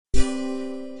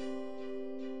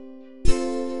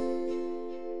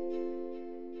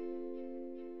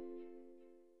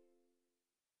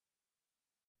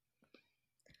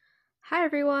Hi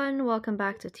everyone, welcome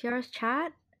back to TRS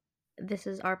Chat. This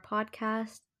is our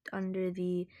podcast under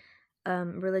the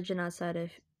Religion Outside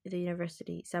of the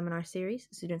University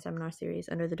student seminar series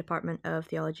under the Department of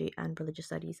Theology and Religious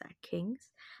Studies at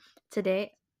King's.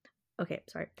 Today,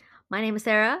 my name is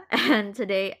Sara, and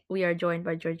today we are joined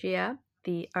by Giorgia,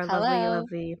 our lovely, Hello.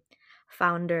 lovely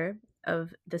founder of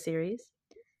the series.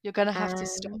 You're going to have to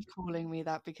stop calling me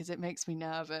that because it makes me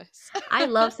nervous. I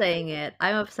love saying it.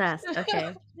 I'm obsessed.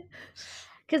 Okay.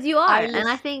 Because you I are, and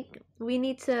I lis- think we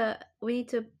need to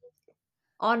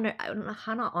honor,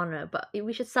 not honor, but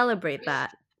we should celebrate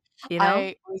that, you know?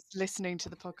 I was listening to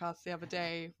the podcast the other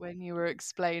day when you were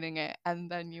explaining it,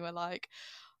 and then you were like,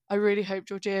 I really hope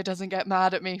Giorgia doesn't get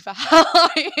mad at me for how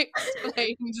I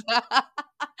explained that.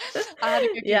 I had a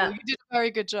giggle. Yeah. You did a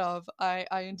very good job. I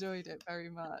enjoyed it very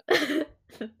much.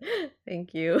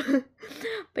 Thank you.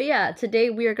 But yeah, today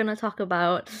we are going to talk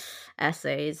about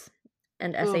essays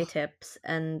and essay Ugh. tips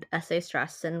and essay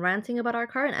stress and ranting about our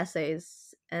current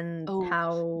essays and Oh,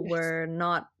 how yes. we're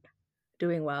not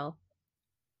doing well.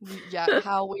 Yeah,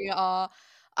 how we are.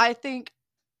 I think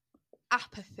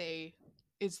apathy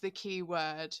is the key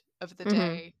word of the Mm-hmm.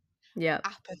 day. Yeah.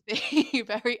 Apathy,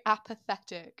 very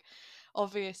apathetic.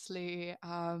 Obviously,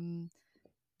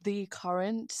 the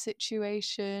current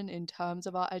situation in terms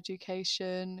of our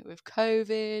education with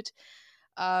COVID,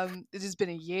 it has been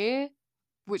a year,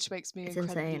 which makes me It's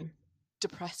incredibly insane.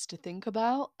 depressed to think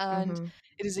about. And Mm-hmm.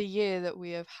 it is a year that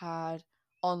we have had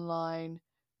online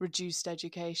reduced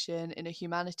education in a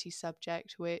humanities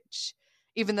subject, which,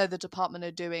 even though the department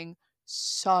are doing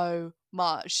so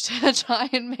much to try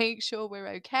and make sure we're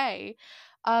okay,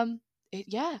 um,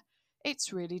 yeah,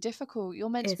 it's really difficult. You're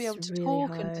meant to be It's able to really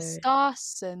talk and hard.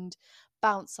 discuss and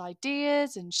bounce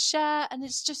ideas and share, and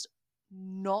it's just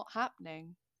not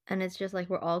happening. And it's just like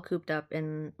we're all cooped up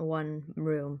in one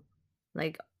room,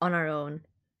 like on our own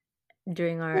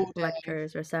during our All day.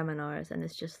 lectures or seminars, and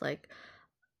it's just like,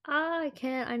 I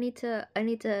can't. I need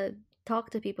to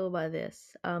talk to people about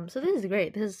this. So this is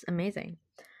great. This is amazing.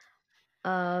 It's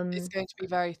Um, going to be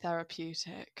very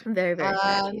therapeutic. very, very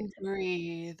And therapeutic.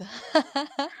 breathe.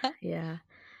 Yeah.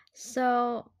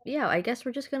 So yeah, I guess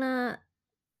we're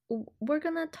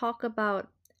gonna talk about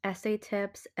essay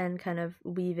tips and kind of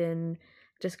weave in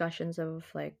discussions of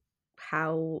like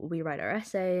how we write our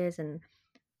essays and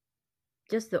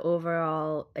just the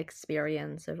overall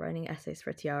experience of writing essays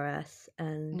for TRS.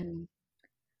 And Mm.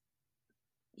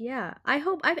 yeah, I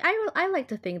hope I like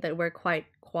to think that we're quite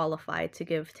qualified to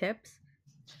give tips,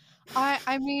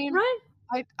 I mean,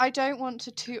 right? I don't want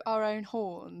to toot our own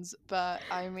horns, but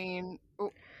I mean,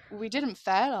 we didn't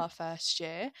fail our first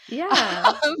year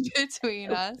Yeah.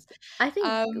 between us. I think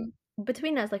Um,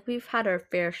 between us, like we've had our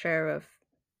fair share of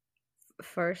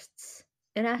firsts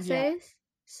in yeah, essays.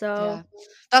 So yeah.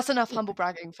 That's enough humble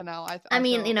bragging for now, I I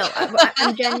mean, feel.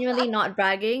 I'm genuinely not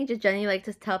bragging, just genuinely like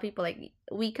to tell people like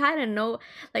we kind of know,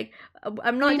 like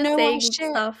I'm not We just know our saying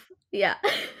shit. stuff. Yeah.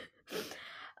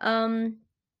 um.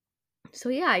 So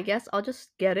yeah, I guess I'll just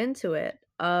get into it.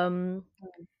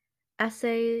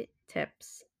 Essay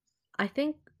tips. I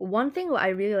think one thing what I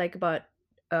really like about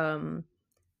um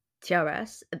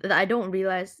TRS that I don't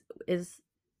realize is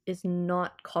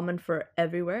not common for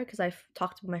everywhere because I've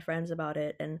talked to my friends about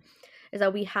it, and is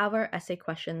that we have our essay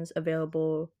questions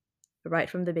available right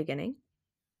from the beginning.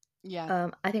 Yeah.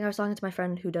 I think I was talking to my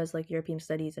friend who does like European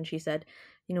studies, and she said,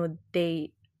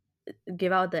 they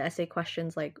give out the essay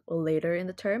questions like later in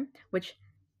the term, which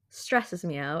stresses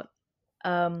me out.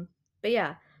 But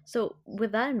yeah, so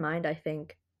with that in mind, I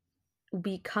think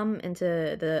we come into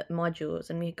the modules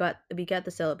and we get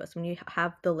the syllabus when you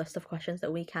have the list of questions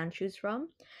that we can choose from.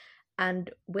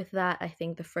 And with that, I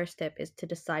think the first tip is to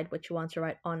decide what you want to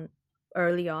write on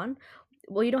early on.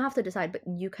 Well, you don't have to decide, but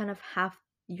you kind of have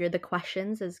the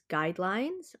questions as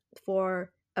guidelines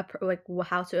for like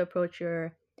how to approach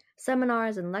your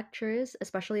seminars and lectures,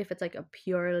 especially if it's like a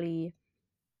purely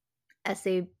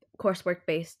essay coursework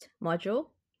based module.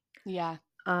 Yeah.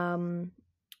 Um,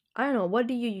 I don't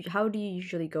know. How do you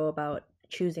usually go about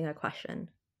choosing a question?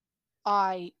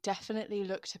 I definitely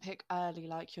look to pick early,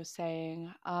 like you're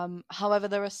saying. However,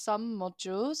 there are some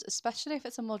modules, especially if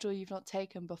it's a module you've not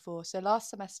taken before. So last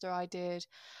semester I did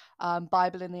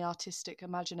Bible in the Artistic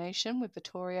Imagination with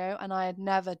Vittorio, and I had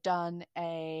never done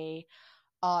a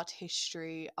art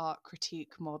history, art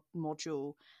critique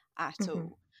module at Mm-hmm.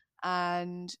 all.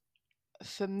 And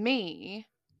for me,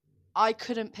 I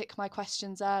couldn't pick my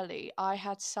questions early. I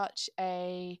had such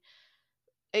a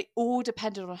it all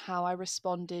depended on how I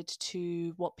responded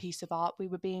to what piece of art we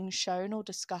were being shown or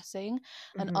discussing.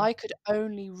 And Mm-hmm. I could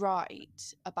only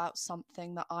write about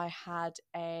something that I had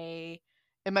a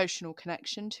emotional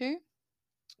connection to.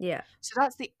 Yeah. So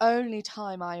that's the only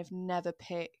time I have never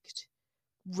picked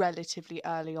relatively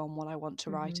early on what I want to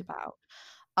write Mm-hmm. about.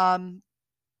 Um,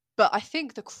 but I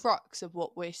think the crux of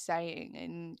what we're saying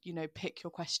in, pick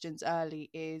your questions early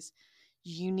is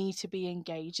you need to be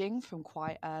engaging from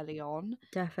quite early on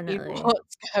in Definitely.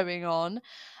 what's going on.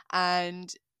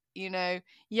 And,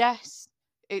 yes,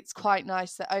 it's quite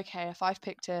nice that, okay, if I've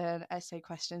picked an essay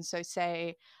question, so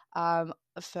say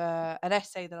for an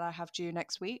essay that I have due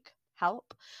next week,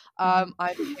 help, Mm-hmm.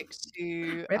 I picked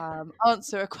to Rip.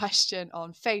 answer a question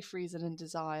on faith, reason, and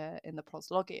desire in the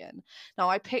proslogion. Now,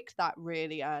 I picked that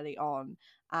really early on,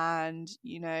 and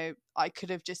I could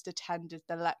have just attended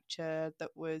the lecture that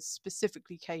was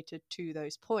specifically catered to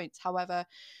those points. However,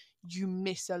 you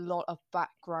miss a lot of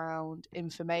background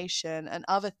information and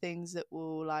other things that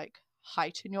will like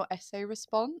heighten your essay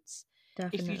response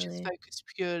if you just Definitely. focus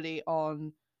purely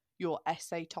on your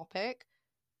essay topic.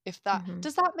 If that Mm-hmm.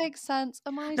 does that make sense?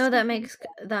 Am I No, speaking?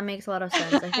 that makes a lot of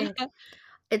sense. I think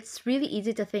it's really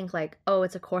easy to think like, oh,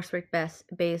 it's a coursework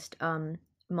based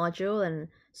module, and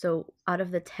so out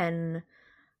of the 10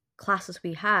 classes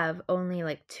we have, only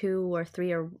like 2 or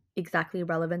 3 are exactly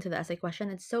relevant to the essay question.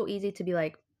 It's so easy to be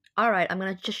like, all right, I'm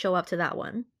gonna just show up to that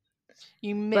one.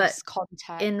 You But miss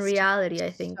in context. You reality,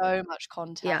 I miss think, so much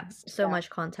yeah, context. so Yeah. much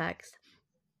context.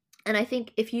 And I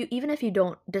think even if you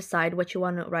don't decide what you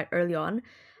want to write early on,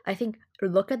 I think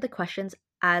look at the questions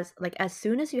as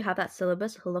soon as you have that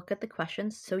syllabus, look at the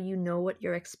questions so you know what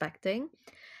you're expecting.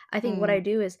 I think what I Mm,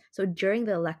 do is, so during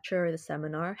the lecture or the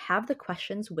seminar, have the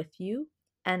questions with you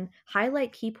and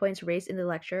highlight key points raised in the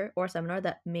lecture or seminar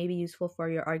that may be useful for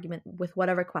your argument with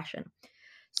whatever question.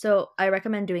 So I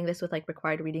recommend doing this with like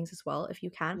required readings as well if you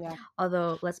can. yeah.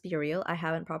 Although let's be real, I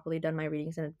haven't properly done my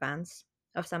readings in advance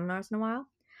of seminars in a while.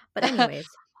 But anyways,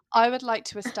 I would like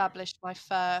to establish my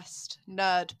first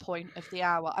nerd point of the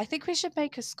hour. I think we should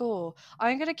make a score.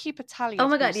 I'm going to keep a tally oh of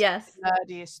my god, who's yes. the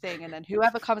nerdiest thing, and then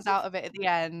whoever comes out of it at the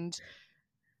end,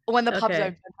 when the pub's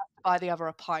open, Okay, has to buy the other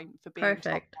a pint for being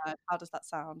top perfect. nerd. How does that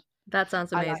sound? That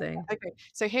sounds I like amazing. it. Okay,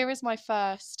 so here is my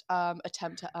first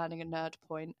attempt at earning a nerd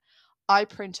point. I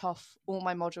print off all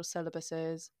my module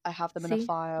syllabuses. I have them in a See,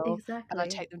 file, and I exactly.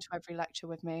 take them to every lecture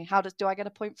with me. Do I get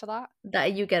a point for that?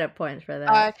 That you get a point for that.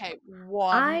 Okay,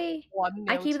 one I one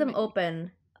I nil keep to them me.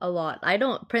 open a lot. I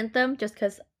don't print them just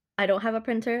because I don't have a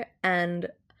printer, and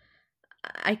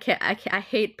I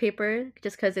hate paper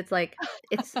just because it's like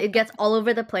it gets all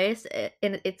over the place,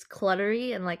 and it's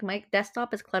cluttery, and like my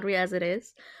desktop is cluttery as it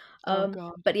is. Oh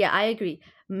god. But yeah, I agree.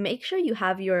 Make sure you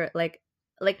have your like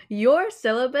your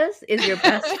syllabus is your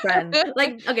best friend.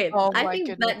 Like, okay, Oh I my think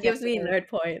goodness, that yes gives it me a is. nerd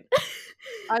point.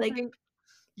 I Like, think,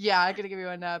 yeah, I'm gonna give you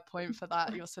a nerd point for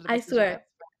that. Your I syllabus is your best swear,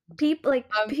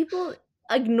 friend. Um, people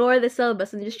ignore the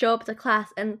syllabus and just show up to class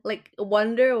and like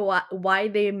wonder why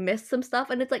they missed some stuff,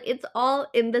 and it's like it's all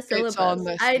in the it's on syllabus.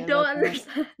 the I don't syllabus.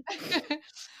 understand.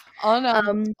 On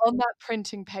Um, on that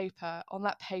printing paper, on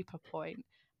that paper point,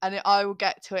 and I will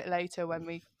get to it later when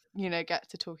we, get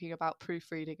to talking about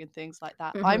proofreading and things like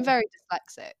that. I'm mhm. very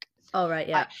dyslexic. All right,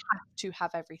 I yeah. have to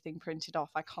have everything printed off.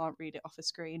 I can't read it off a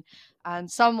screen. And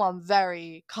someone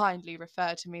very kindly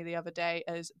referred to me the other day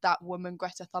as that woman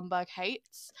Greta Thunberg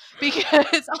hates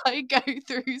because I go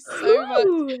through so much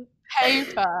Who?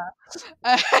 paper.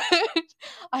 And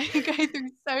I go through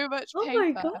so much Oh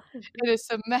my paper god. in a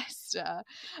semester.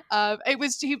 They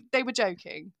were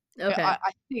joking. Okay.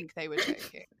 I think they were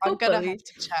joking. I'm gonna have Hopefully.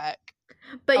 to check,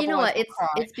 But you know otherwise what? I'll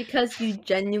cry. It's because you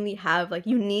genuinely have like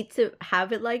you need to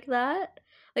have it like that.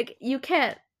 Like I you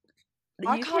can't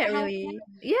can't help it. really,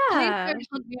 Please yeah. don't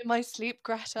hunt me in my sleep,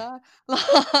 Greta.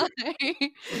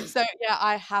 Like, so yeah,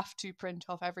 I have to print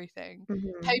off everything.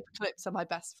 Mhm. Paper clips are my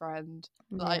best friend.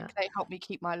 Yeah. Like, they help me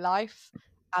keep my life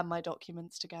and my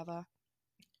documents together.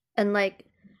 And like,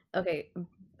 okay,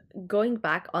 going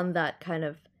back on that kind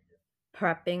of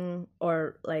prepping,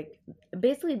 or like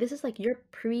basically this is like you're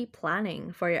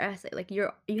pre-planning for your essay. Like you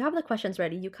have the questions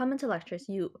ready, you come into lectures,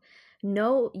 you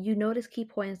notice key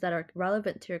points that are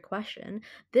relevant to your question.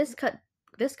 This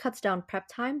cuts down prep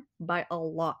time by a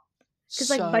lot, because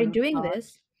like by So doing much.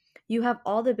 this you have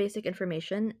all the basic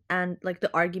information and like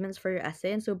the arguments for your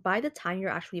essay, and so by the time you're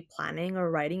actually planning or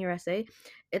writing your essay,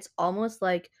 it's almost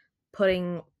like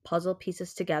putting puzzle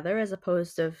pieces together as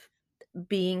opposed to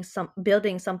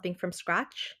building something from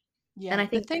scratch. And Yeah. I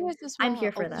The think thing is as I'm well.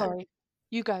 here Oh, for that. sorry.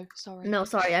 You go. Sorry. No,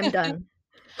 sorry, I'm done.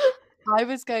 I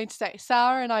was going to say,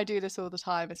 Sarah and I do this all the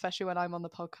time, especially when I'm on the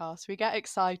podcast. We get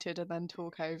excited and then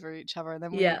talk over each other, and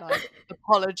then we Yeah. like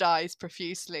apologize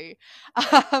profusely.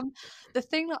 Um, the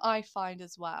thing that I find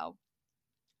as well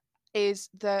is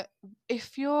that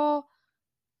if you're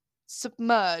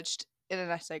submerged in an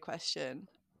essay question,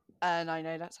 and I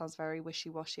know that sounds very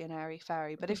wishy-washy and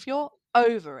airy-fairy, but if you're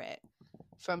over it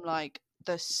from like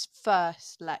the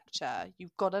first lecture,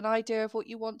 you've got an idea of what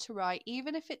you want to write,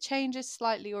 even if it changes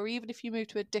slightly or even if you move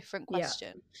to a different Yeah.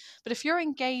 question. But if you're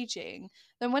engaging,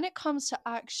 then when it comes to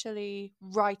actually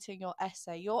writing your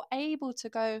essay, you're able to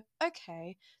go,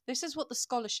 okay, this is what the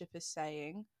scholarship is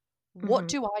saying. What Mm-hmm.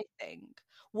 do I think?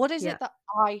 What is Yeah. it that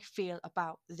I feel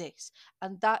about this?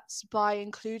 And that's by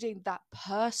including that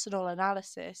personal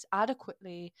analysis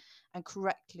adequately and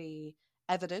correctly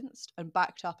evidenced and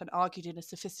backed up and argued in a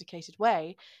sophisticated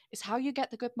way is how you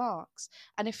get the good marks.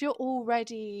 And if you're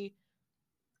already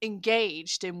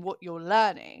engaged in what you're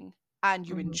learning and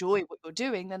you Mm-hmm. enjoy what you're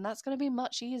doing, then that's going to be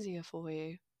much easier for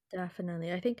you.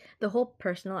 Definitely. I think the whole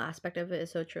personal aspect of it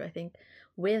is so true. I think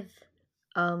with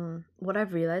what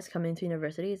I've realized coming to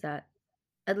university is that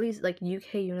at least like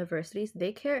UK universities,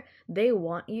 they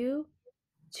want you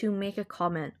to make a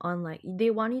comment on like they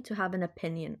want you to have an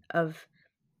opinion of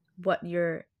what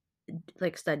you're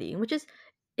like studying, which is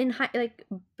like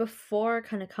before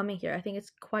kind of coming here, I think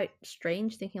it's quite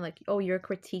strange thinking like, oh, you're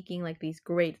critiquing like these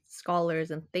great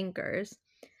scholars and thinkers.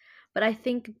 But I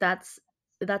think that's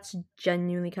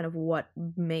genuinely kind of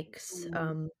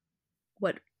Mm.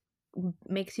 what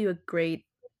makes you a great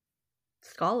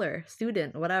scholar,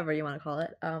 student, whatever you want to call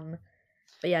it.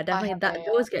 But yeah, I definitely have that a,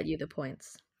 those get you the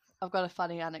points. I've got a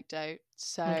funny anecdote.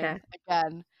 So Okay.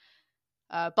 again,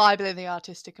 Bible in the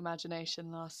Artistic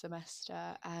Imagination last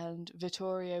semester, and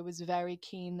Vittorio was very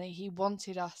keen that he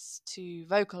wanted us to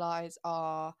vocalize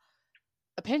our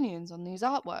opinions on these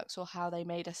artworks or how they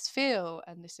made us feel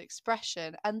and this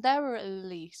expression. And there were at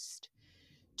least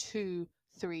 2,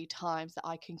 3 times that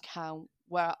I can count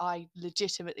where I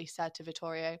legitimately said to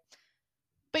Vittorio,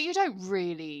 but you don't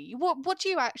really. What do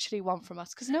you actually want from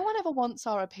us? Because no one ever wants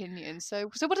our opinion. So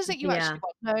what is it you actually Yeah.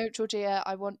 want? No, Georgia,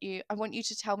 I want you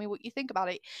to tell me what you think about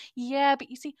it. Yeah, but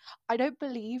you see, I don't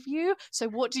believe you. So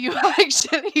what do you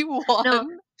actually No,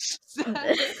 want? So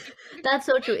that's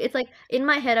so true. It's like in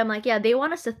my head, I'm like, yeah, they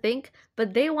want us to think,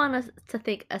 but they want us to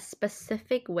think a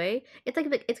specific way. It's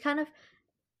like it's kind of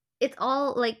it's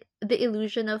all like the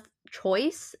illusion of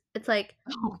choice. It's like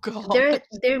oh they're God.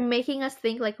 they're making us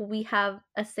think like we have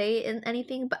a say in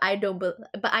anything, but I don't. But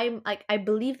I'm like I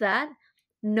believe that,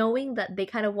 knowing that they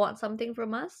kind of want something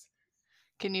from us.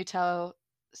 Can you tell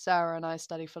Sarah and I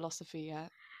study philosophy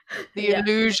yet? The Yeah,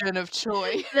 illusion of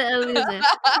choice. the illusion.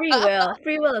 Free will.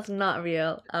 Free will is not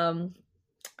real.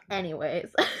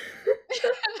 Anyways,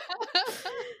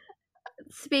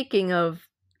 speaking of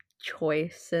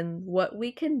choice and what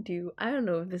we can do, I don't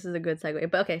know if this is a good segue,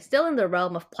 but okay, still in the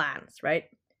realm of plans, right?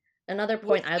 Another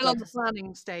We're point I'd still like on to the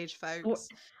planning stage, w-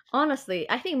 folks. honestly,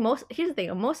 I think here's the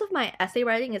thing, most of my essay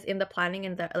writing is in the planning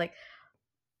and the like.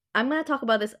 I'm gonna talk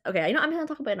about this. Okay, you know I'm gonna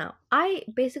talk about it now. I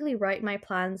basically write my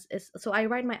plans is so I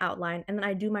write my outline and then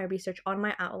I do my research on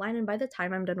my outline, and by the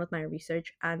time I'm done with my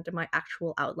research and my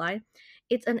actual outline,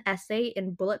 it's an essay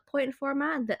in bullet point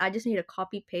format that I just need to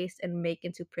copy paste and make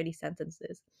into pretty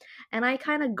sentences. And I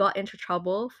kind of got into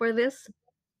trouble for this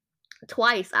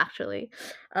twice actually.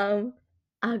 Um,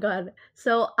 oh god.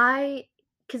 So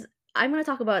because I'm gonna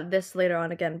talk about this later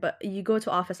on again, but you go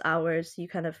to office hours, you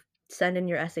kind of send in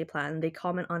your essay plan, they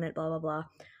comment on it, blah blah blah.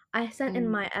 I sent in Mm.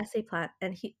 my essay plan,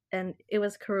 and it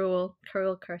was cruel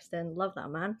Kirsten, love that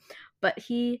man, but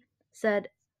he said,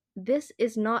 "This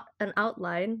is not an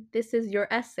outline. This is your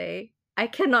essay. I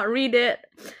cannot read it."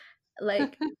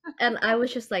 Like, and I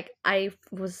was just like, I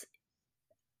was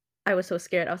so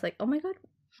scared. I was like, "Oh my god,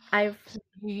 I've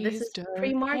this Please is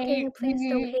don't hate pre-marking. Please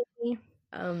don't me. hate me."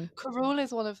 Carol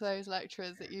is one of those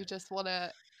lecturers that you just want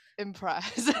to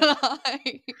impress.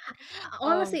 Like,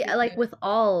 oh Honestly, like goodness. with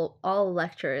all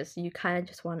lecturers, you kind of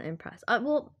just want to impress.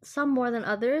 Well, some more than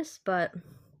others, but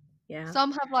yeah,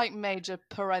 Some have like major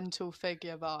parental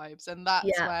figure vibes, and that's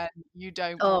yeah. when you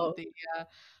don't want Oh, the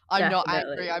I'm not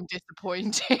angry, definitely. I'm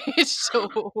disappointed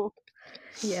talk.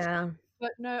 Yeah.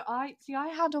 But no, I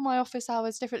handle my office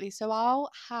hours differently. So I'll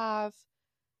have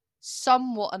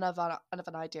somewhat of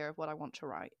an idea of what I want to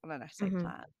write on an essay Mm-hmm.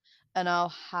 plan, and I'll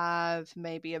have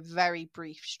maybe a very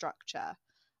brief structure,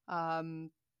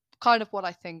 um, kind of what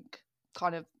I think,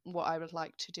 kind of what I would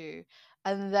like to do,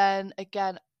 and then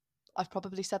again, I've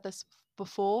probably said this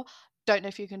before. Don't know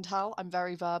if you can tell, I'm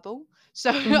very verbal,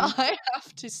 so Mm-hmm. I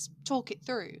have to talk it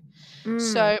through.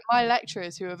 Mm. So my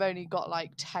lecturers who have only got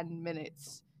like 10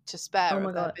 minutes to Oh spare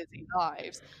my of their god. busy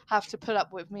lives have to put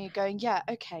up with me going, yeah,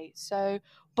 okay, so,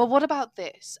 but what about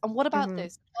this? And what about Mm-hmm.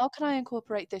 this? How can I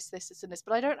incorporate this, and this?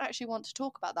 But I don't actually want to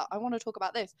talk about that. I want to talk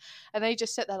about this. And they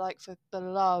just sit there like, for the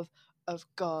love of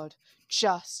God,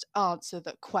 just answer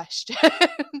the question.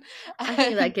 I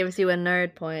think that And gives you a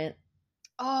nerd point.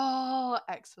 oh,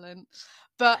 excellent.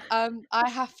 But I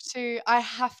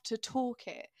have to talk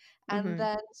it. And Mm-hmm.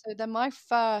 then my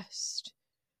first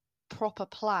proper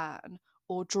plan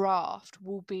or draft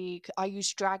will be, I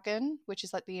use Dragon, which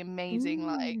is like the amazing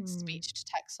like Mm. speech to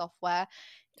text software.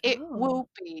 It Oh, will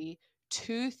be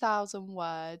 2,000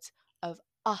 words of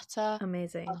utter,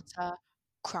 amazing. utter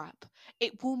crap.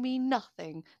 It will mean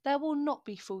nothing. There will not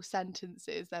be full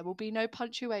sentences. There will be no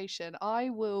punctuation. I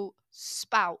will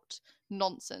spout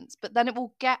nonsense, but then it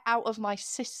will get out of my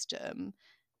system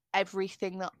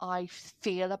everything that I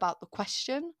feel about the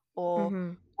question or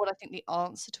Mm-hmm. what I think the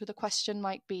answer to the question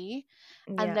might be.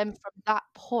 And Yeah. then from that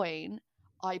point,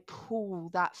 I pull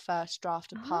that first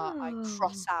draft apart. I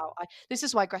cross Oh. out. This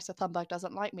is why Greta Thunberg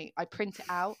doesn't like me. I print it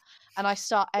out and I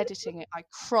start editing it. I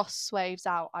cross swaves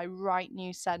out. I write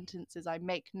new sentences. I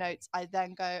make notes. I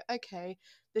then go, okay,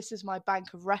 this is my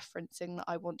bank of referencing that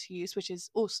I want to use, which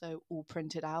is also all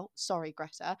printed out. Sorry,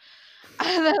 Greta.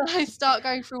 And then I start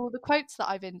going through all the quotes that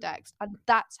I've indexed, and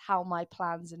that's how my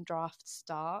plans and drafts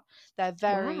start. They're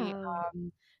very Wow.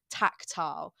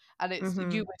 tactile, and it's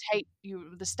you Mm-hmm. would hate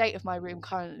you. The state of my room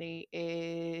currently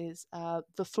is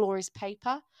the floor is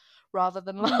paper rather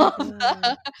than Oh my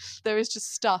lava. God. There is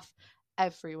just stuff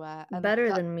everywhere, and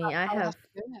Better than me. that's I how I have have to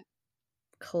do it.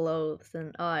 clothes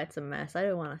and oh, it's a mess. I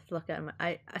don't want to look at my.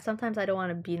 I sometimes I don't want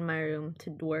to be in my room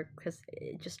to work because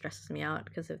it just stresses me out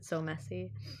because it's so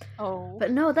messy. Oh,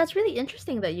 But no, that's really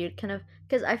interesting that you kind of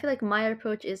because I feel like my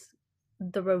approach is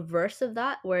the reverse of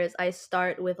that, whereas I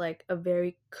start with like a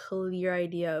very clear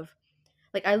idea of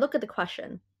like I look at the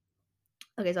question.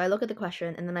 Okay, so I look at the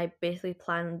question and then I basically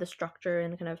plan the structure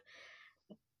and kind of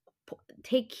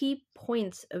take key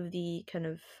points of the kind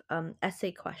of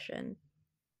essay question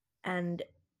and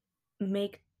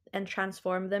make and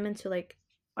transform them into like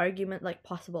argument like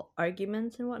possible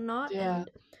arguments and whatnot yeah,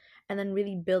 and then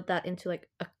really build that into like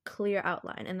a clear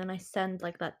outline and then I send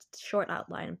like that short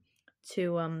outline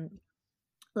to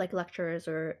like lecturers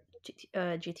or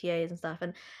GTAs and stuff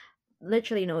and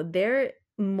literally they're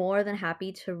more than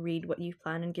happy to read what you've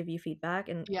planned and give you feedback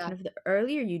and yeah. kind of the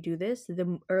earlier you do this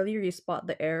the earlier you spot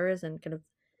the errors and kind of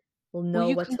will Well, know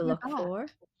you what can to go look back.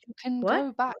 for. You can What?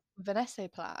 go back with an essay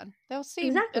plan. They'll see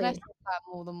an essay Exactly. plan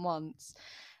more than once.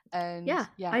 And Yeah,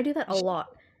 yeah, I do that you a should.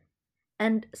 lot.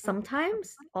 And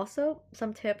sometimes, also,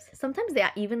 some tips, sometimes they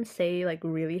even say like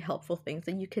really helpful things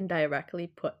that you can directly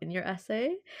put in your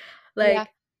essay. Yeah.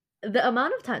 Like the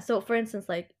amount of time. So, for instance,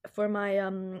 like for my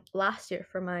last year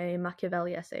for my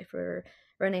Machiavelli essay for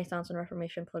Renaissance and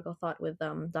Reformation political thought with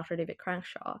Dr. David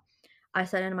Crankshaw, I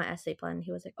said in my essay plan,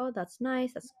 he was like, "Oh, that's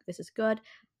nice. This is good.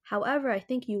 However, I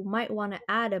think you might want to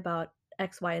add about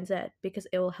X, Y, and Z because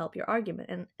it will help your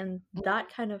argument." And that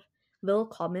Mm. kind of little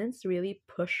comments really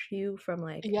push you from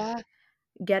like Yeah.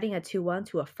 getting a 2-1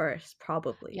 to a first,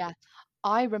 probably. Yeah.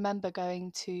 I remember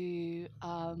going to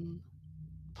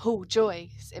Paul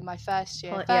Joyce in my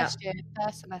Yeah,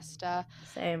 first semester,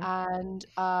 same. and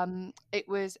it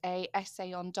was a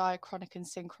essay on diachronic and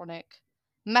synchronic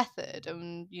method,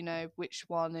 and which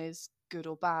one is good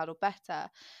or bad or better.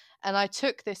 And I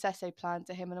took this essay plan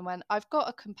to him and I went, I've got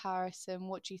a comparison.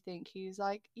 What do you think? He was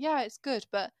like, yeah, it's good,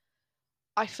 but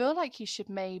I feel like you should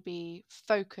maybe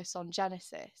focus on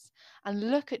Genesis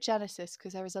and look at Genesis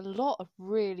because there is a lot of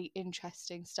really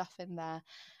interesting stuff in there.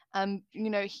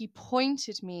 He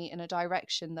pointed me in a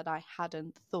direction that I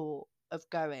hadn't thought of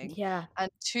going. Yeah,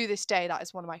 And to this day, that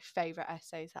is one of my favorite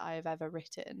essays that I have ever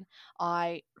written.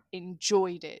 I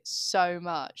enjoyed it so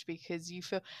much because you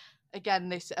feel, again,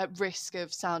 this at risk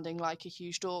of sounding like a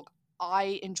huge dork,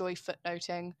 I enjoy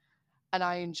footnoting and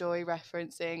I enjoy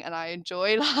referencing and I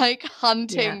enjoy like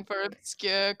yeah, hunting for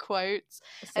obscure quotes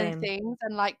and same. things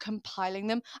and like compiling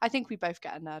them. I think we both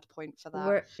get a nerd point for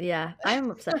that. Yeah,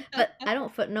 I'm upset, but I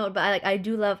don't footnote. But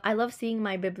I love seeing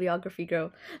my bibliography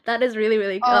grow. That is really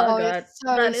really. Oh Oh, god, it's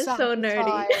so that is so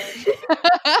nerdy. satisfying.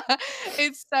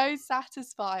 It's so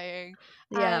satisfying.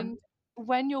 Yeah, And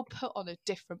when you're put on a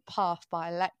different path by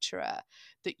a lecturer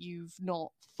that you've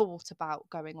not thought about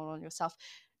going on yourself,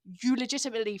 you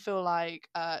legitimately feel like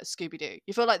Scooby Doo.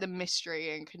 You feel like the Mystery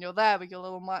Inc. And you're there with your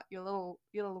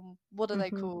little what are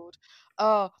they hmm, called?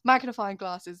 Oh, magnifying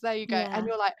glasses. There you go. And yeah,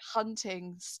 you're like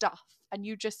hunting stuff, and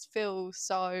you just feel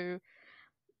so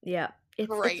yeah.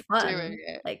 It's great doing fun.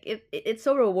 it. Like it's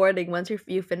so rewarding once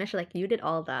you finish. Like you did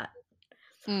all that.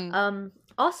 Mm.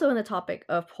 Also in the topic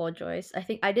of Paul Joyce, I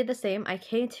think I did the same. I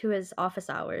came to his office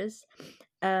hours.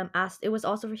 Asked. It was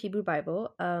also for Hebrew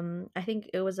Bible. I think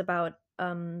it was about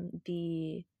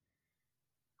the.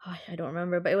 Oh, I don't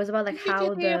remember, but it was about like Did you how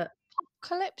do the the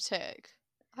apocalyptic?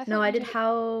 I No, thought I you did did.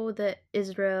 how the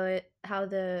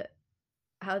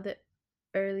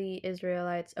early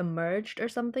Israelites emerged or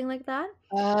something like that.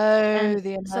 Oh, And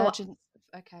the so emergence.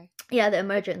 Okay. yeah, the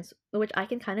emergence, which I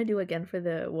can kind of do again for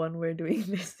the one we're doing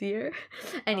this year.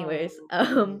 Anyways, Oh,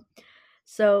 brilliant.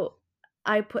 so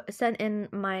I sent in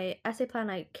my essay plan.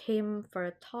 I came for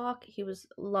a talk. He was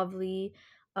lovely,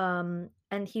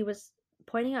 and he was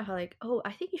pointing out how like, oh,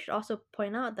 I think you should also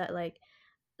point out that like,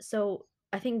 so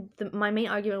I think my main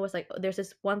argument was like, there's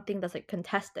this one thing that's like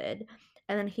contested,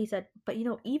 and then he said, but you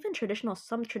know, even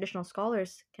some traditional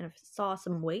scholars kind of saw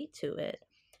some weight to it,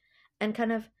 and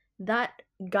kind of that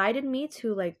guided me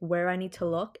to like where I need to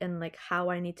look and like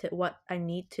what I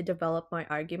need to develop my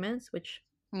arguments, which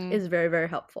Mm, is very, very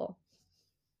helpful.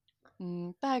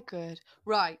 they're good.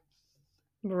 Right.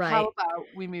 How Right.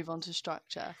 about we move on to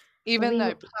structure? Even We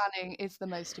though planning is the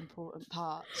most important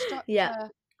part, Yeah,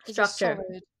 structure is a structure.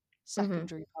 solid hmm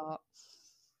secondary part.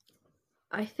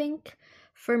 I think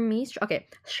for me,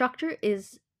 structure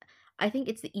is, I think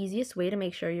it's the easiest way to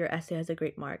make sure your essay has a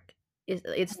great mark.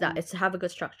 Mm. It's to have a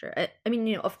good structure. I mean,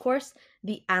 you know, of course,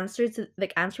 the answers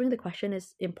like answering the question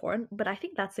is important, but I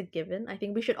think that's a given. I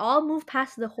think we should all move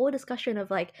past the whole discussion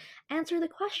of like answer the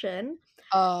question.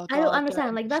 Oh I don't God,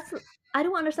 understand. don't. Like I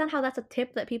don't understand how that's a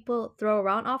tip that people throw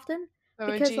around often,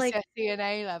 So in because like GCSE and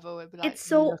A level, it'd be like, it's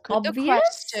so look at the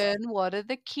obvious. question. What are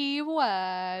the key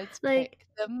words? Pick Like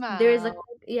them there's a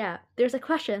out. there's a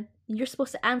question. You're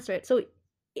supposed to answer it. So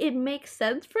it makes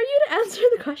sense for you to answer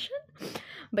the question.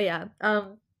 But yeah,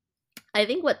 I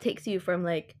think what takes you from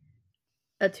like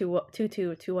a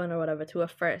 2-2, 2-1 or whatever to a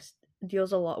first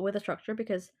deals a lot with the structure,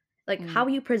 because like Mm, how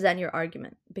you present your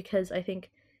argument, because I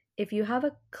think if you have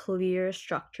a clear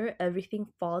structure, everything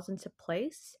falls into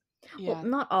place. Well, yeah.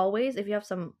 not always. If you have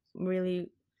some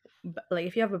really like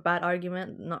if you have a bad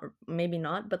argument, not maybe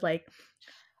not, but like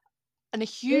And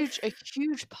if a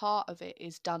huge part of it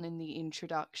is done in the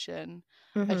introduction.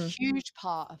 A mhm. huge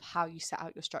part of how you set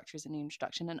out your structure is in the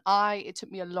introduction. And it took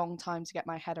me a long time to get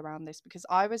my head around this because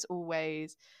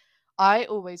I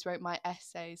always wrote my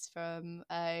essays from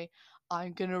a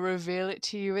I'm going to reveal it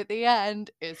to you at the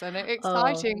end. Isn't it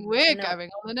Oh, exciting? We're no. going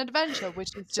on an adventure, which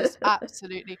is just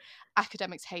absolutely,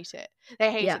 academics hate it.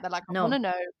 They hate Yeah, it. They're like, I want no. to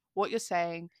know what you're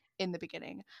saying in the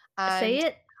beginning. Say And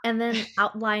it and then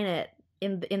outline it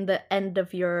in the end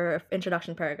of your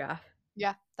introduction paragraph.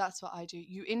 yeah, that's what I do.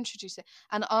 You introduce it.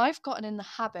 And I've gotten in the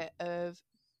habit of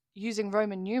using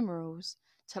Roman numerals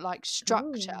to like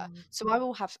structure. Oh. So I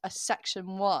will have a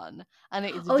section one, and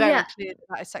it is Oh very yeah. clear that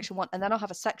that is section one. And then I'll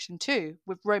have a section two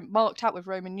with marked out with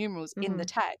Roman numerals in the Mhm.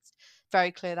 text.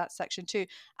 Very clear that's section two.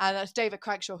 And that's David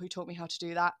Cragshaw who taught me how to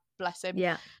do that. Bless him.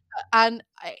 Yeah. And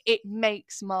it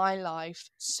makes my life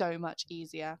so much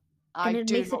easier. And I it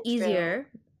do makes it not feel,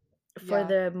 easier for yeah.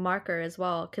 the marker as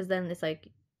well, because then it's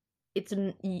like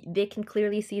they can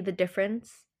clearly see the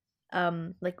difference,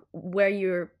 like where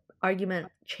your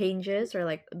argument changes or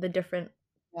like the different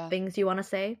Yeah. things you want to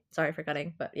say. Sorry for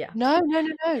cutting, but yeah. No, no,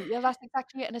 no, no. Yeah, that's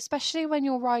exactly it. And especially when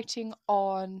you're writing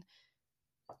on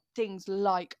things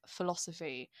like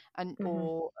philosophy and Mhm.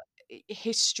 or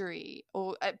history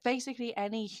or basically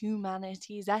any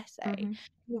humanities essay, Mhm.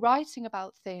 you're writing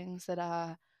about things that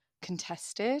are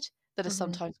contested, that are Mhm.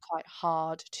 sometimes quite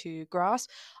hard to grasp.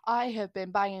 I have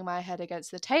been banging my head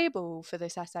against the table for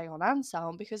this essay on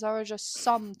Anselm because there are just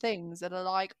some things that are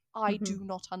like, I Mhm. do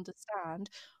not understand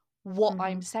what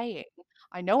I'm Mhm. saying.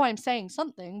 I know I'm saying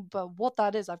something, but what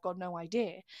that is, I've got no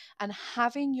idea. And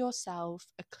having yourself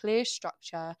a clear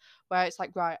structure where it's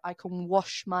like, right, I can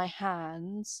wash my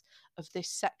hands of this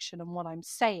section and what I'm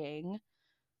saying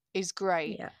is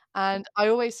great. Yeah. And I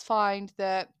always find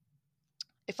that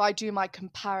if I do my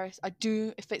comparison,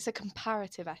 if it's a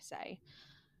comparative essay,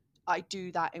 I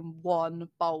do that in one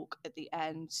bulk at the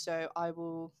end. So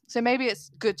maybe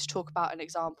it's good to talk about an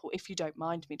example if you don't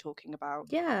mind me talking about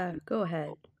Yeah, an go example.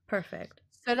 ahead. Perfect.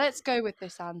 So let's go with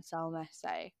this Anselm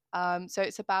essay. So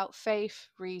it's about faith,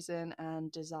 reason,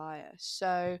 and desire.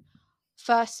 So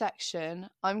first section,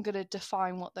 I'm going to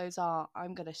define what those are.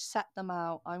 I'm going to set them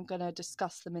out. I'm going to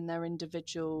discuss them in their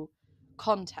individual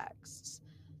contexts.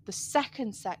 The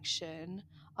second section,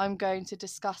 I'm going to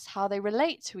discuss how they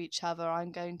relate to each other.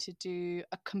 I'm going to do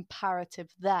a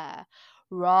comparative there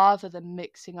rather than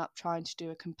mixing up trying to do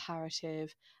a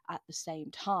comparative at the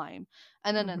same time.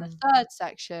 And then in the Mhm. third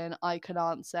section, I can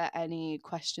answer any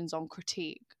questions on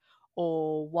critique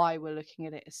or why we're looking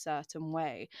at it a certain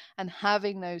way. And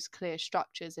having those clear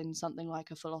structures in something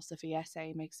like a philosophy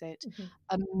essay makes it Mhm.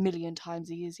 a million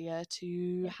times easier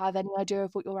to Yeah. have any idea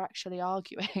of what you're actually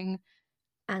arguing.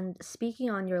 And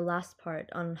speaking on your last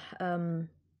part on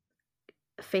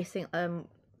facing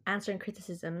answering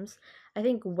criticisms, I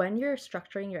think when you're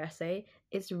structuring your essay,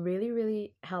 it's really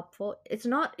really helpful. It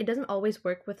doesn't always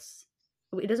work with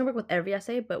it doesn't work with every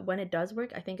essay, but when it does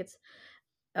work, I think it's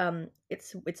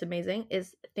amazing,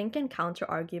 is think and counter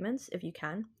arguments if you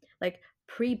can, like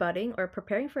pre-budding or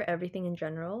preparing for everything in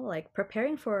general, like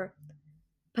preparing for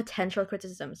potential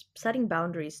criticisms, setting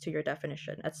boundaries to your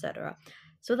definition, etc.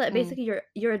 So that Mm. basically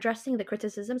you're addressing the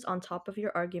criticisms on top of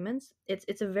your arguments.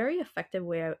 It's a very effective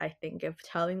way, I think, of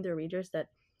telling the readers that,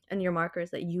 and your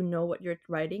markers, that you know what you're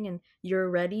writing and you're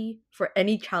ready for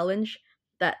any challenge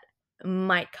that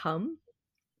might come.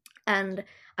 And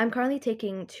I'm currently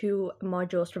taking two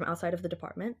modules from outside of the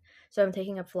department. So I'm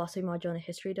taking a philosophy module and a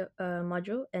history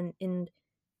module, and in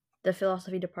the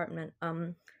philosophy department,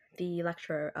 the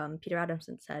lecturer, Peter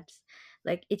Adamson, said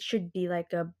like it should be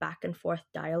like a back and forth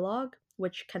dialogue,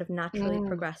 which kind of naturally Mm.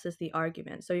 progresses the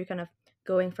argument. So you're kind of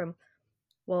going from,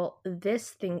 well,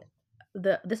 this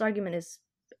argument is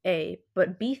A,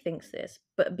 but B thinks this,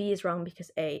 but B is wrong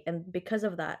because A, and because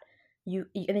of that, and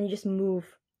then you just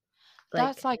move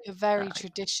That's like, like a very uh,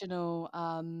 traditional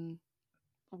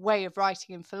way of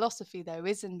writing in philosophy, though,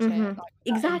 isn't it? mm-hmm, Like that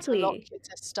exactly.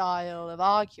 interlocutor style of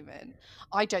argument.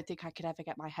 I don't think I could ever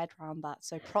get my head around that.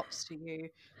 So props to you.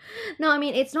 No, I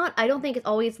mean it's not. I don't think it's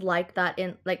always like that.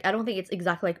 In like, I don't think it's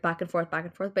exactly like back and forth. But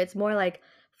it's more like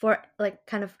for like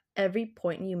kind of every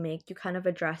point you make, you kind of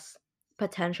address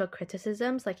potential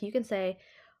criticisms. Like you can say,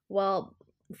 well,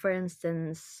 for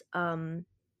instance, oh,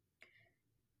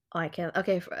 I can't.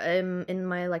 Okay, in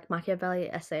my like Machiavelli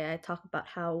essay, I talk about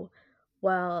how,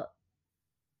 well,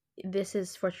 this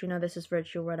is fortuna, this is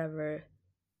virtue, whatever.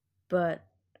 But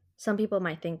some people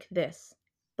might think this,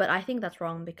 but I think that's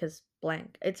wrong because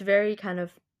blank. It's very kind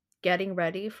of getting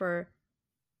ready for,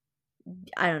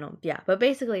 I don't know, yeah. But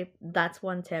basically, that's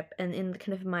one tip. And in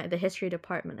kind of the history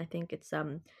department, I think it's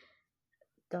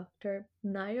Dr.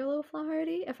 Niall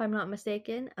Flaherty, if I'm not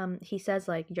mistaken. He says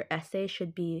like your essay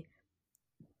should be,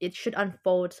 it should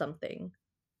unfold something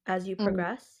as you Mm,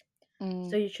 progress.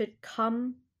 So mm. you should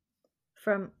come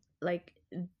from like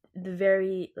the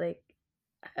very like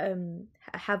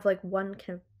have like one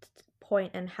kind of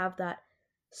point and have that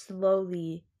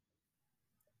slowly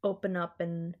open up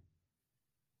and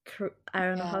I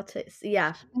don't know Yeah. how to,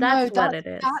 yeah, No, that's what it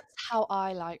is. that's how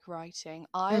I like writing.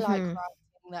 I like Mhm.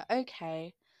 writing that,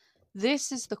 okay,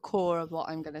 this is the core of what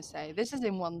I'm gonna say. This is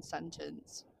in one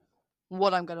sentence.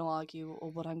 What I'm gonna argue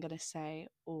or what I'm gonna say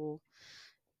or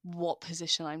what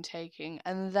position I'm taking.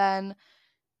 And then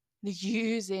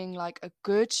using like a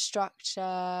good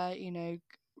structure,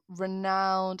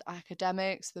 renowned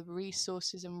academics, the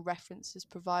resources and references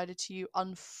provided to you,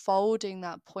 unfolding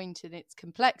that point in its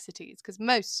complexities, because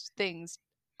most things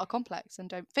are complex and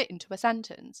don't fit into a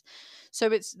sentence.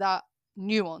 So it's that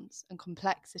nuance and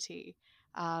complexity,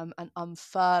 and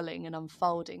unfurling and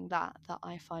unfolding that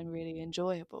I find really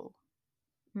enjoyable.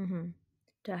 Mhm.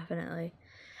 Definitely.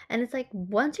 And it's like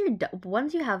once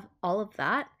you have all of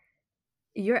that,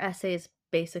 your essay is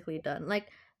basically done.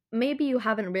 Like maybe you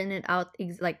haven't written it out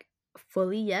like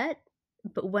fully yet,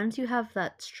 but once you have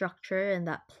that structure and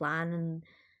that plan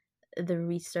and the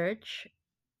research,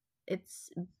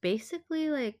 it's basically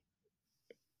like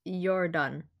you're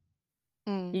done.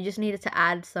 Mm, You just needed to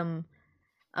add some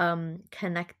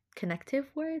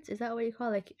connective words. Is that what you call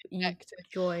it? Like you connected.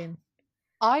 join.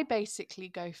 I basically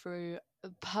go through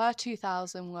per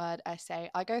 2,000 word essay,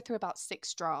 I go through about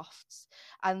 6 drafts.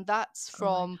 And that's Oh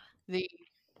my from the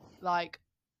like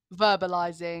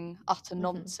verbalizing utter god.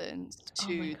 Hmm. nonsense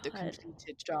Oh my to the god.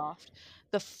 completed draft.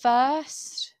 The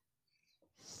first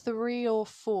 3 or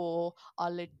 4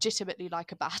 are legitimately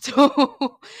like a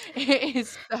battle. It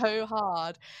is so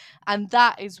hard. And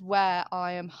that is where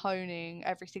I am honing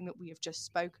everything that we have just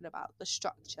spoken about, the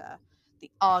structure,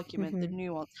 the argument, the Hmm.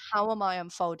 nuance. How am I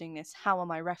unfolding this? How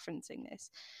am I referencing this?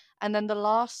 And then the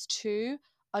last 2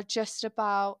 are just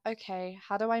about, okay,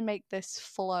 how do I make this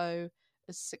flow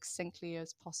as succinctly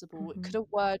as possible? Hmm. Could a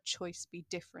word choice be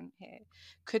different here?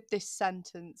 Could this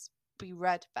sentence be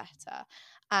read better?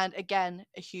 And again,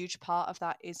 a huge part of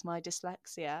that is my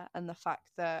dyslexia and the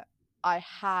fact that I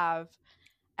have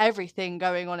everything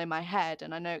going on in my head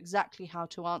and I know exactly how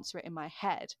to answer it in my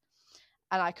head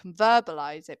and I can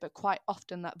verbalize it, but quite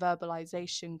often that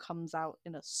verbalization comes out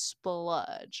in a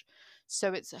splurge.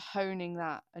 So it's honing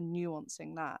that and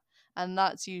nuancing that. And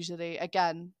that's usually,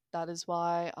 again, that is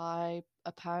why I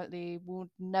apparently will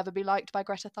never be liked by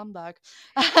Greta Thunberg.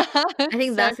 I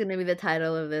think So that's gonna be the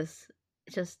title of this.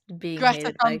 Just being Greta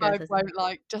hated by Thunberg Greta won't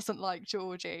like doesn't like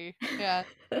Georgie. Yeah.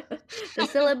 The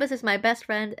syllabus is my best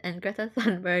friend, and Greta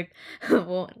Thunberg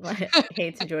won't like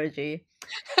hates Georgie.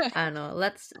 I don't know.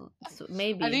 I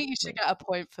Maybe. think you should get a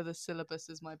point for the syllabus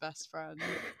as my best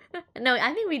friend. No,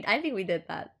 I think we did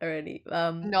that already.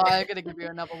 No, I'm gonna give you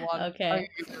another one. I'm gonna Okay.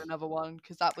 give you another one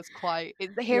because that was quite.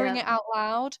 Hearing Yeah. it out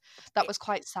loud, that It, was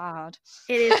quite sad.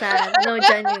 it is sad. No,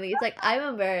 genuinely. It's like I'm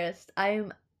embarrassed.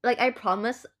 I'm like I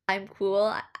promise I'm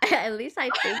cool. At least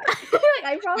I think. Like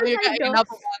I No, promise you're I getting don't. another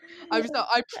one.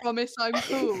 I promise I'm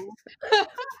cool.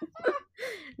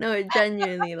 No,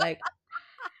 genuinely, like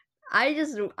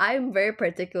I'm very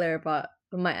particular about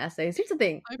my essays. Here's the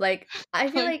thing, I, like I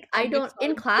feel I like I promise don't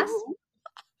in I'm class. cool.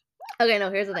 Okay,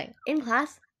 no, here's the thing. In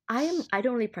class, I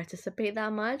don't really participate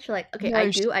that much. Like, okay, I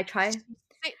No, do. I try she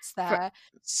sits for there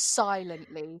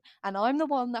silently, and I'm the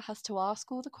one that has to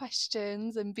ask all the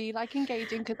questions and be like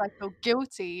engaging because I feel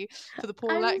guilty for the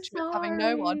poor I'm lecturers having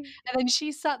no one. sorry. And then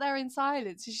she sat there in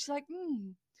silence, and she's like,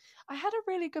 I had a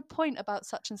really good point about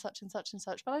such and such and such and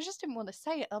such, but I just didn't want to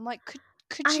say it. I'm like,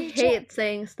 could I you just hate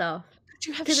saying stuff could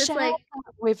you have because it's shared like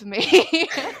that with me?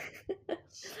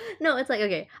 no, it's like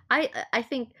okay. I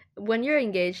think when you're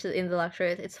engaged in the lecture,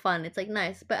 it's fun. It's like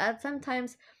nice, but at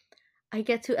sometimes I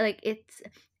get to like it's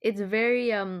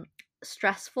very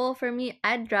stressful for me.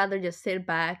 I'd rather just sit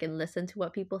back and listen to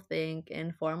what people think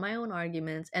and form my own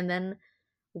arguments and then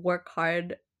work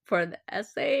hard for the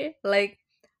essay. Like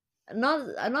I'm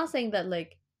not saying that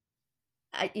like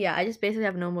I just basically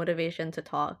have no motivation to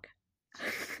talk.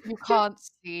 You can't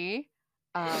see,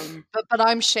 but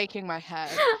I'm shaking my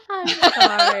head. I'm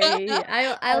sorry.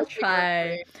 I I'll think you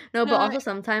try. agree. No, but No, also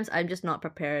sometimes I'm just not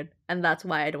prepared, and that's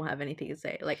why I don't have anything to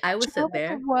say. Like I do would you know sit what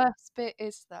the there. worst bit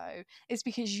is though? Is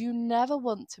because you never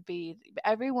want to be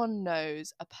everyone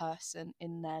knows a person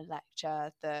in their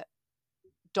lecture that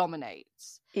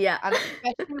dominates. Yeah. And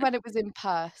especially when it was in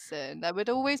person, there would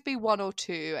always be one or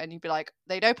two, and you'd be like,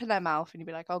 they'd open their mouth, and you'd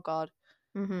be like, oh God,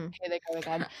 hmm here they go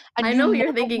again. And I you know who never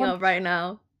you're thinking want of right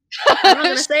now. I'm not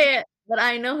gonna say it, but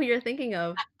I know who you're thinking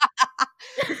of.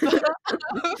 but,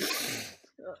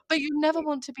 but you never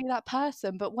want to be that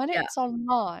person. But when Yeah. it's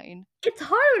online, It's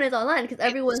hard when it's online because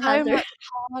it's everyone has so their. much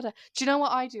harder. Do you know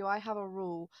what I do? I have a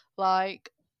rule.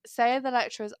 Like, say the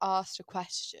lecturer's asked a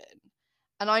question,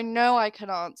 and I know I can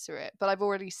answer it, but I've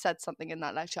already said something in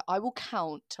that lecture. I will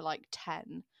count to like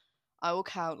 10. I will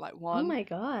count like Oh one, my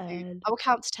two. god. I will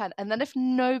count to 10, and then if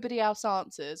nobody else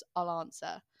answers, I'll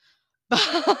answer. But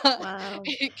Wow.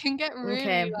 it can get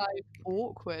really Okay. like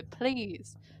awkward.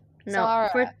 Please, No, Sara.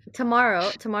 for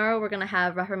tomorrow. Tomorrow we're gonna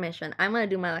have Reformation. I'm gonna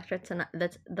do my lecture tonight.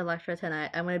 That's the lecture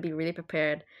tonight. I'm gonna be really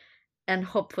prepared, and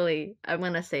hopefully I'm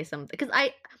gonna say something. Because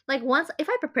I like once if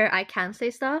I prepare, I can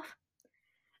say stuff.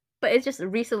 But it's just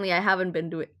recently I haven't been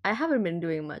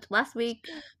doing much. Last week,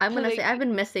 I'm gonna say Putting I've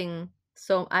been missing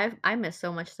I missed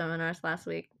so much seminars last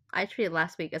week. I treated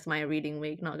last week as my reading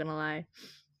week, not gonna lie.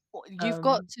 You've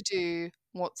got Um to do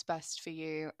what's best for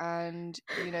you, and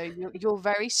you're a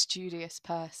very studious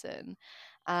person,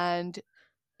 and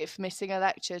if missing a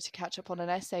lecture to catch up on an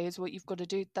essay is what you've got to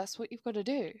do, that's what you've got to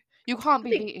do. You can't the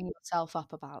be beating yourself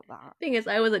up about that. thing is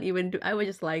I was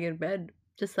just lying in bed,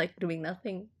 just like doing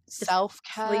nothing, just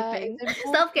Self-care is sleeping.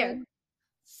 Self-care. important.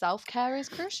 Self-care is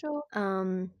crucial.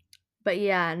 Um but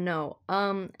yeah, no.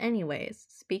 Anyways,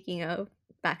 speaking of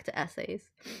back to essays.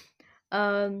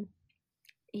 Um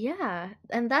Yeah,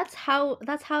 and that's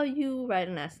how you write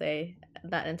an essay.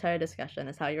 That entire discussion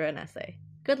is how you write an essay.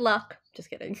 Good luck. Just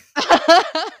kidding.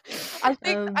 I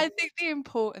Um, think the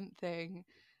important thing,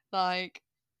 like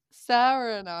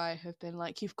Sarah and I have been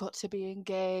like, you've got to be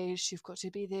engaged, you've got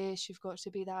to be this, you've got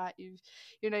to be that,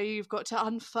 you've got to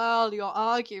unfurl your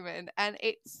argument, and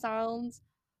it sounds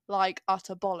like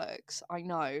utter bollocks, I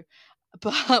know,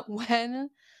 but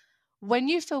when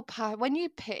you when you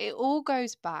pick, it all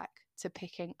goes back to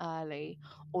picking early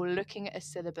or looking at a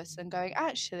syllabus and going,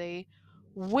 actually,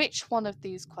 which one of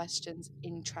these questions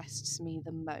interests me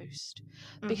the most?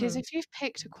 Because mhm, if you've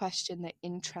picked a question that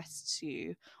interests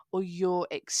you or you're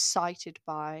excited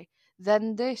by,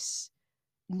 then this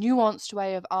nuanced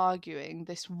way of arguing,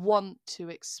 this want to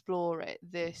explore it,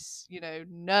 this,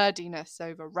 nerdiness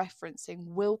over referencing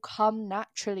will come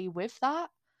naturally with that,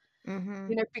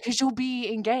 mhm, because you'll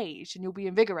be engaged and you'll be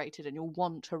invigorated and you'll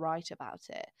want to write about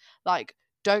it. Like,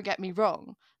 don't get me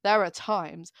wrong, there are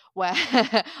times where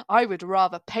I would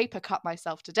rather paper cut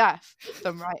myself to death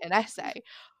than write an essay,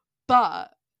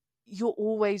 but you're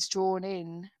always drawn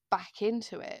in back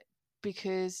into it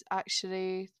because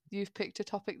actually you've picked a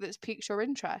topic that's piqued your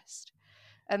interest.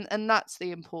 And that's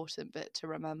the important bit to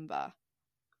remember.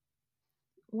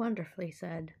 wonderfully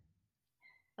said.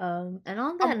 And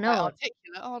on I'm that quite note,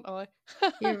 articulate, aren't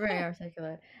you're I? very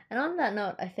articulate. And on that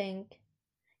note, I think,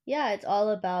 yeah, it's all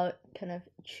about kind of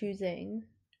choosing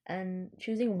and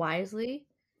choosing wisely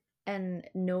and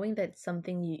knowing that it's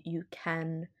something you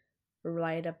can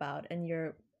write about, and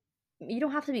you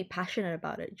don't have to be passionate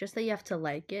about it, just that you have to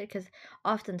like it. Because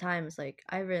oftentimes, like,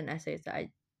 I've written essays that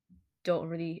I don't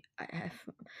really I have,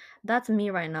 that's me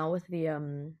right now with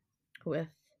the with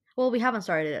well, we haven't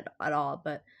started it at all,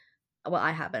 but well,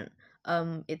 I haven't.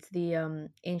 It's the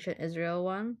ancient Israel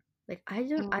one. Like,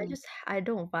 Mm, I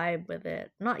don't vibe with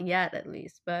it, not yet at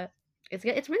least. But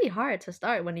it's really hard to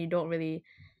start when you don't really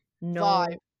vibe. know,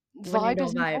 when you Vibe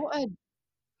is don't vibe. important.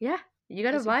 Yeah, you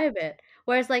gotta It's vibe it.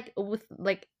 Whereas, like, with,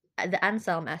 like, the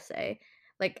Anselm essay,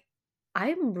 like,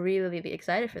 I'm really, really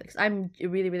excited for this. I'm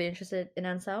really, really interested in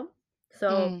Anselm.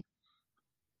 So mm,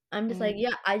 I'm just like, mm.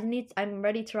 yeah, I'm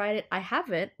ready to write it. I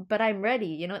have it, but I'm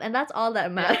ready, and that's all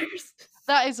that Yeah. matters.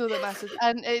 That is all that matters,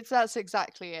 and that's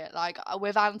exactly it. Like,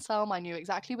 with Anselm, I knew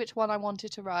exactly which one I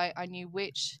wanted to write. I knew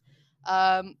which,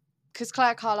 because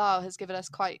Claire Carlisle has given us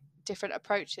quite different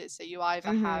approaches. So you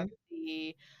either have Mhm.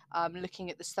 the looking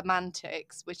at the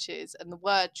semantics, which is, and the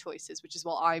word choices, which is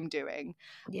what I'm doing,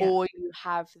 Yeah. or you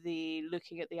have the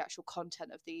looking at the actual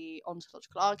content of the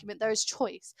ontological argument. There is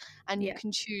choice, and you Yeah.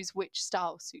 can choose which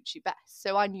style suits you best.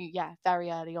 So I knew, yeah, very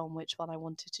early on which one I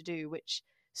wanted to do, which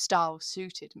style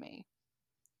suited me.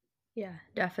 Yeah,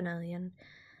 definitely. And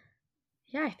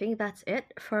yeah, I think that's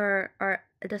it for our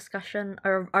discussion,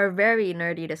 our very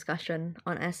nerdy discussion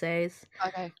on essays.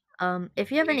 Okay.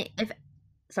 If you have You any if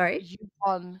sorry? you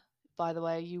won, by the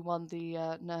way, you won the,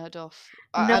 nerd off.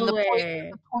 And No the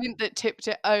way. point that tipped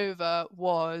it over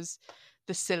was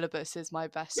the syllabus is my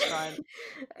best friend.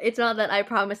 It's not that. I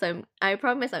promise I'm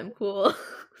cool.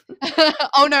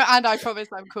 Oh, no, and I promise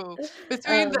I'm cool.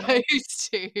 Between um those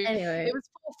 2, it anyway, was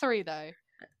 4-3 though.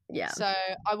 yeah. So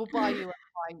I will buy you a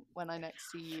pint when I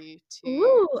next see you to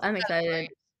Woo, I'm excited.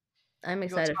 celebrate I'm your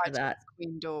excited for title that. as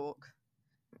Queen Dork.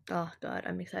 Oh god,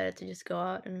 I'm excited to just go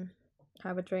out and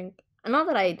have a drink. Not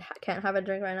that can't have a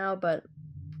drink right now, but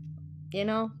you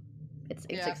know, it's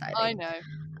Yeah, I exciting. know.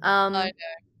 I Um know.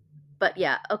 but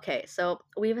yeah, okay. So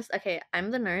okay,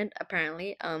 I'm the nerd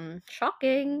apparently.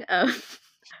 Shocking.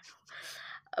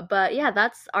 But yeah,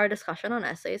 that's our discussion on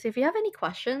essays. If you have any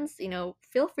questions,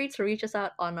 feel free to reach us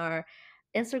out on our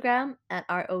Instagram at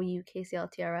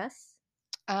ROUKCLTRS,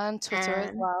 And Twitter as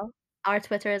and well. our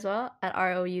Twitter as well at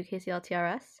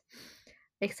ROUKCLTRS.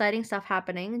 Exciting stuff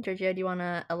happening. Georgia, do you want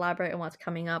to elaborate on what's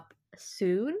coming up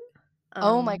soon?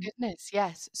 Oh my Um, goodness,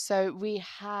 yes. So we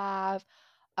have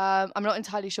I'm not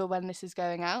entirely sure when this is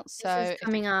going out. this is So if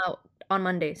coming out on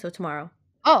Monday, so tomorrow.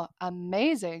 oh,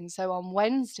 amazing. So on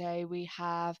Wednesday we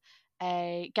have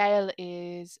a Gail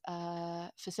is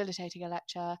facilitating a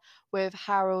lecture with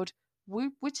Harold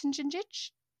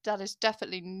Wittenjinjich. That is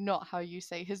definitely not how you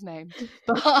say his name,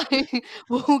 but I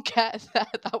will get there.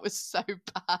 That was so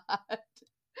bad.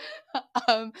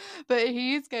 um, but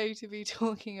he's going to be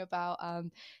talking about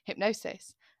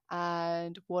hypnosis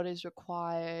and what is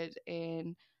required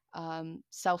in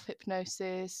self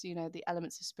hypnosis, the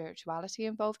elements of spirituality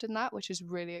involved in that, which is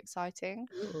really exciting.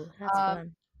 Ooh, that's Um,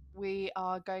 fun. we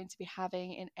are going to be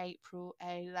having in April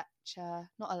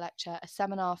not a lecture, a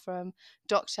seminar from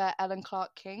Dr. Ellen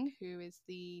Clark King, who is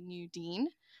the new dean.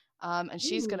 And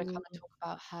she's going to come and Ooh. talk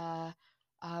about her,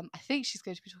 I think she's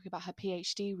going to be talking about her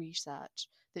PhD research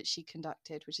that she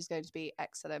conducted, which is going to be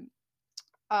excellent.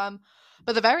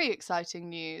 But the very exciting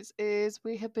news is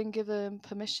we have been given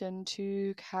permission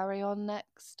to carry on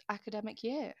next academic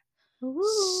year. So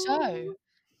Ooh.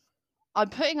 I'm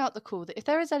putting out the call that if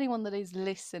there is anyone that is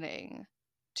listening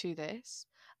to this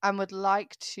and would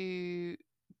like to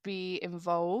be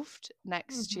involved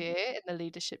next Mhm. year in the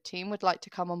leadership team, would like to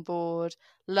come on board,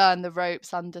 learn the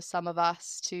ropes under some of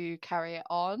us to carry it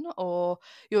on, or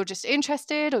you're just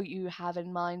interested, or you have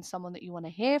in mind someone that you want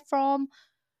to hear from,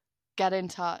 get in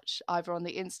touch either on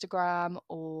the Instagram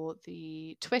or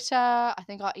the Twitter. I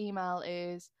think our email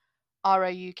is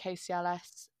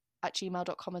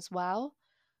roukcls@gmail.com as well.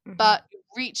 Mhm. But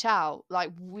reach out.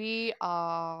 Like, we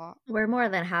are We're more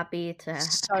than happy to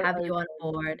so have you on open.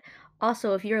 board.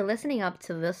 Also, if you're listening up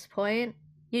to this point,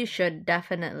 you should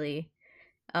definitely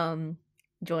um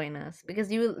join us,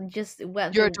 because you just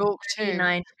went You're a through dork too.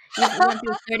 39 you went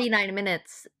through 39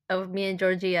 minutes of me and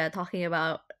Georgia talking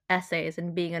about essays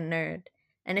and being a nerd.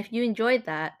 And if you enjoyed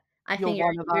that, I You're think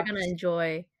one of you're gonna us.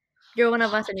 enjoy you're one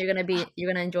of us, and you're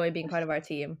gonna enjoy being part of our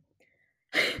team.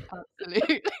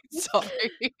 Absolutely.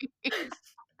 Sorry.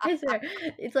 I swear,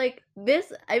 it's like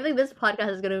this. I think this podcast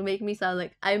is gonna make me sound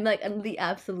like I'm the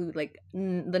absolute like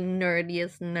the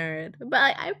nerdiest nerd.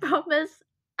 But I promise,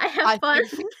 I have I fun.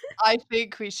 think I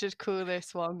think we should call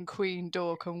this one Queen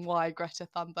Dork and Why Greta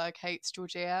Thunberg Hates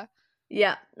Georgia.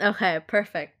 Yeah. Okay.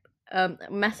 Perfect.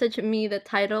 Message me the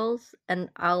titles, and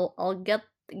I'll get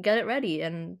it ready.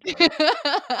 And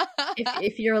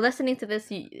if you're listening to this,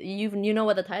 you know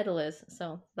what the title is,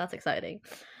 so that's exciting.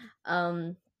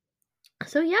 Um.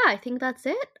 So yeah, I think that's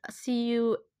it. See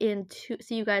you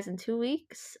guys in 2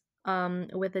 weeks.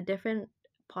 With a different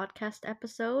podcast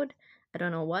episode. I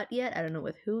don't know what yet. I don't know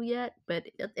with who yet, but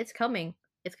it's coming.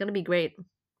 It's gonna be great.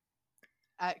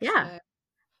 Yeah. Excellent.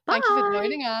 Thank you for Bye.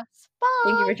 joining us.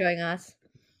 Thank you for Bye. joining us.